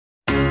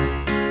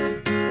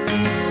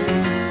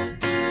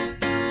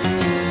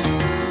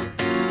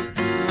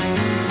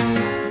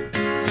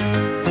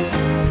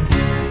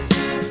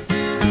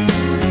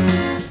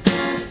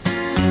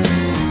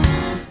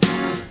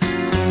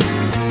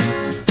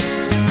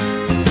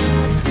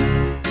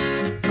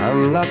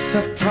I'm not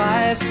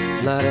surprised,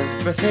 not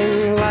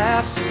everything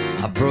lasts.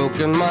 I've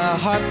broken my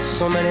heart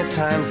so many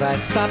times I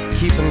stopped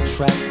keeping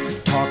track.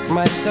 Talk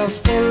myself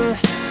in,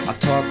 I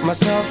talk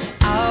myself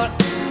out.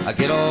 I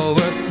get all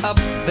worked up,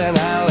 then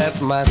I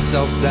let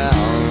myself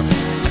down.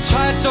 I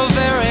tried so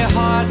very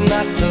hard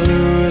not to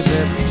lose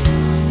it.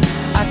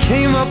 I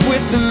came up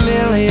with a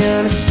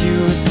million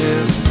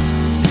excuses.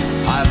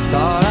 I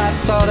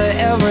thought of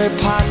every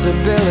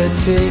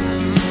possibility.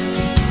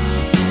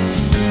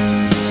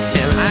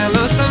 And I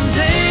know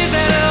someday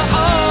that it'll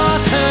all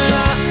turn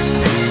out.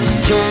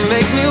 You'll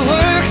make me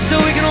work so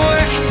we can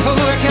work to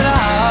work it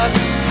out.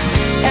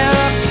 And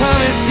I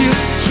promise you,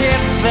 kid,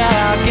 that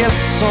I'll give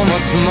so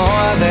much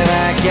more than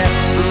I get.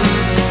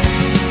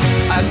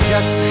 I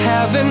just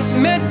haven't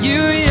met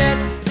you yet.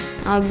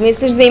 Ali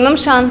misliš da imam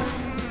šanse?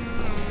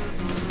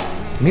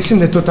 Mislim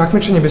da je to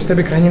takmičenje bez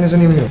tebe krajnje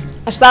nezanimljivo.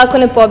 A šta ako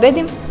ne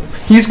pobedim?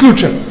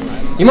 Isključeno.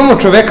 Imamo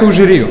čoveka u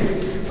žiriju.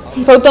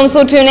 Pa u tom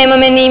slučaju nema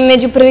me ni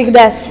među prvih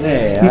 10.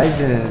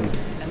 Ajde.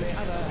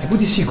 Ne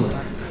budi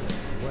siguran.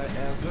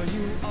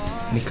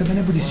 Nikada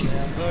ne budi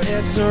siguran.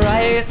 It's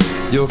right,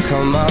 you'll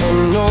come out of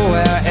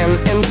nowhere and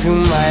into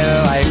my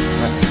life.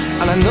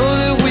 And I know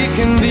that we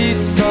can be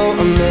so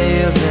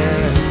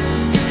amazing.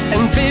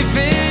 And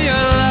baby,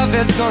 your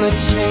love is gonna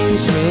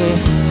change me.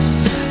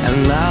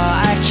 And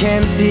now I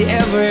can see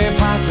every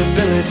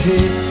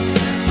possibility.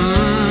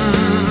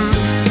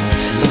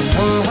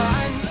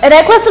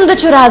 Rekla sam da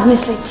ću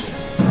razmisliti.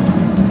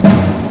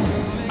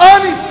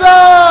 Anica!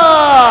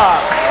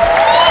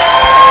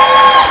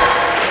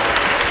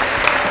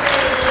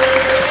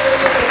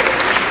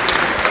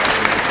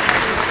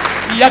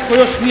 Iako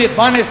još nije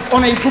 12,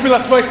 ona je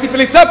izgubila svoje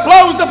cipelice.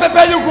 Aplauz za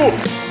Pepeljugu!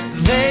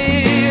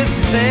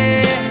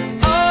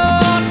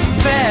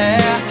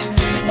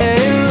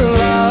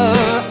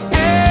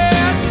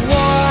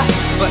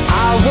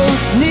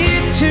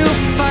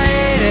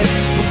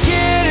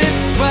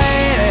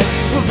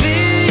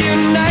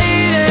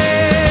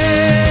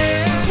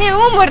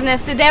 Umorne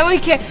ste,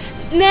 devojke,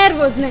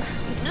 nervozne.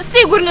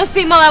 Sigurno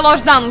ste imale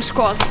loš dan u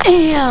školi.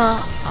 Ja.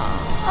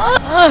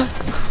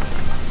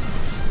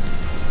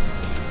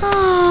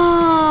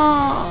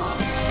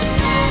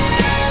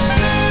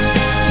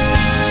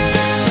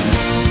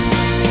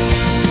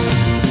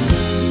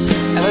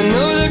 And I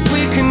know that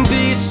we can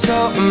be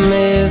so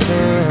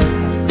amazing.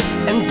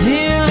 And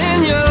being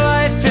in your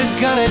life is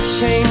gonna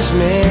change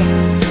me.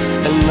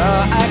 And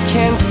now I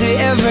can see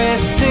every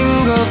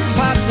single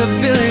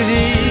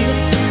possibility.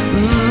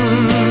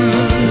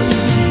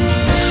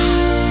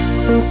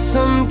 And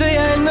someday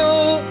I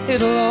know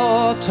it'll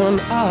all turn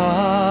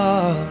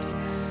out.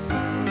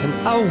 And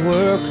I'll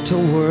work to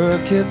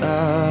work it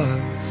out.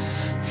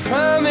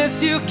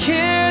 Promise you,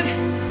 kid,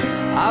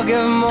 I'll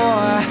give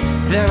more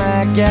than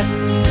I get,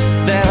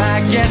 than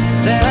I get,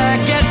 than I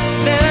get,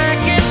 than I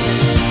get.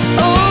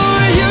 Oh,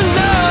 you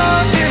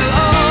know it'll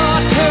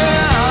all turn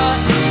out.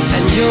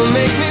 And you'll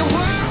make me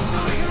work so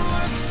you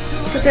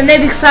work. Kada ne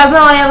bih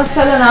saznala, evo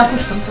sada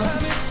napuštam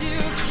profesor.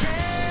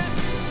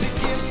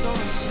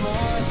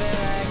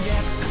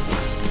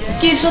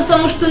 Kišla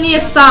samo što nije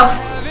stav.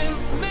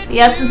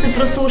 Ja sam se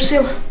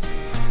prosušila.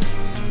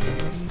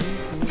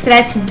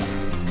 Srećna sam.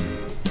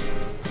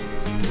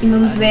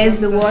 Imam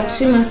zvezde u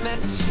očima,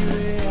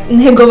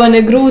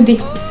 negovane grudi.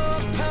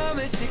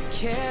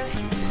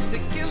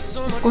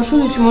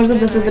 Košulju ću možda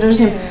da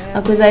zadržim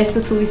ako je zaista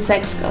suvi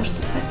seks kao što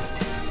tvrdite.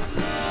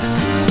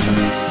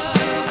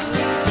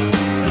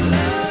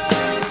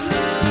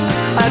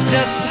 I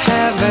just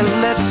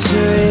haven't met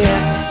you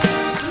yet.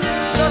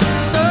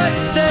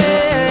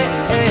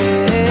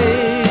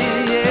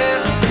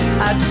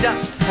 I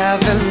just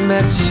haven't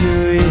met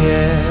you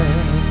yet.